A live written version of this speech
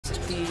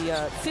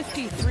a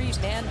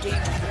 53-man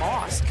game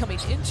loss coming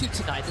into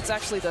tonight. It's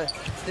actually the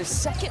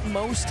second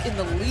most in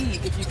the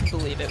league, if you can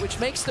believe it, which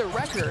makes their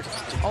record.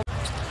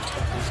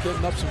 He's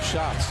getting up some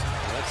shots.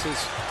 That's his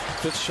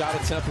 5th shot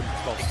attempt in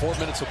about 4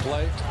 minutes of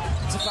play.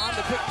 Devon,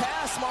 the quick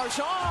pass.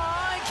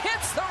 MarJon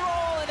gets the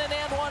roll and an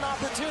and one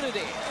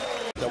opportunity.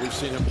 That we've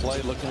seen him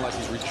play, looking like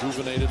he's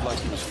rejuvenated, like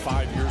he was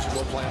 5 years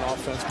ago playing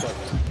offense, but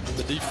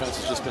the defense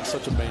has just been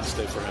such a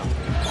mainstay for him.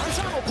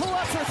 MarJon will pull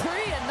up for 3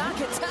 and knock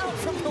it down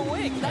from the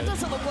wing. That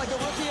doesn't look like a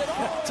rookie at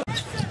all.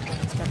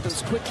 He's got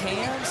those quick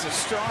hands, a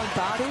strong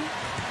body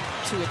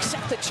to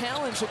accept the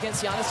challenge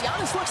against Giannis.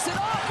 Giannis looks it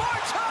off.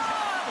 MarJon!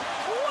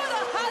 What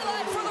a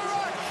highlight for the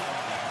Rook!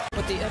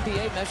 But the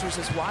NBA measures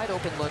as wide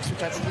open looks,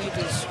 which I believe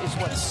is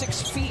what,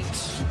 6 feet,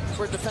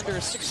 where a defender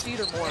is 6 feet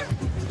or more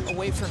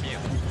away from you.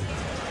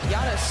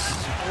 Giannis,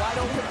 wide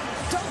open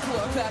dunk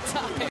look that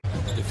time.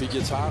 If he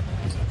gets hot,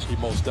 he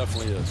most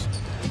definitely is.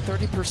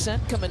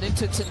 30% coming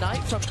into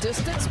tonight from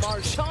distance.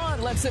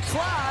 MarJon lets it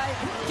fly,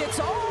 gets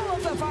all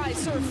of the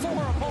visor for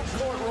a home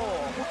court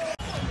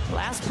roll.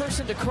 Last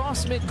person to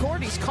cross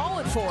midcourt, he's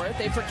calling for it.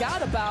 They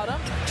forgot about him.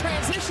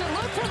 Transition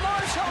look for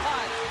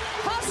MarJon.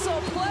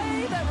 Hustle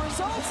play that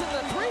results in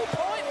the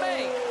three-point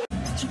make.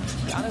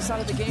 Giannis out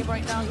of the game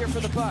right now here for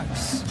the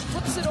Bucks.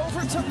 Flips it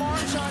over to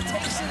MarJon,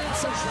 takes it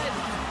inside.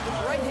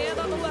 Right hand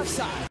on the left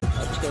side.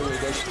 I think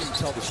they should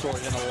tell the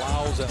story and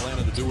allows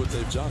Atlanta to do what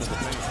they've done in the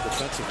paint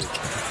defensively.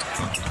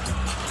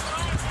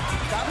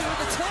 Bobby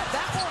with the tip,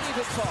 that won't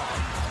even fall.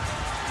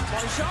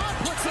 MarJon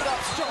puts it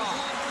up strong.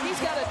 He's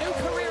got a new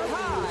career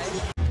high.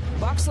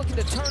 Bucks looking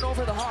to turn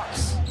over the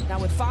Hawks. Now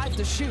with 5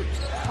 to shoot.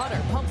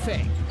 Hunter, pump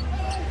fake.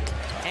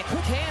 And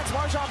quick hands,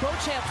 MarJon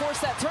Beauchamp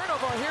forced that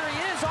turnover. Here he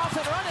is, off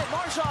and running.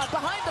 MarJon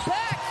behind the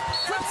back,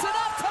 flips it up.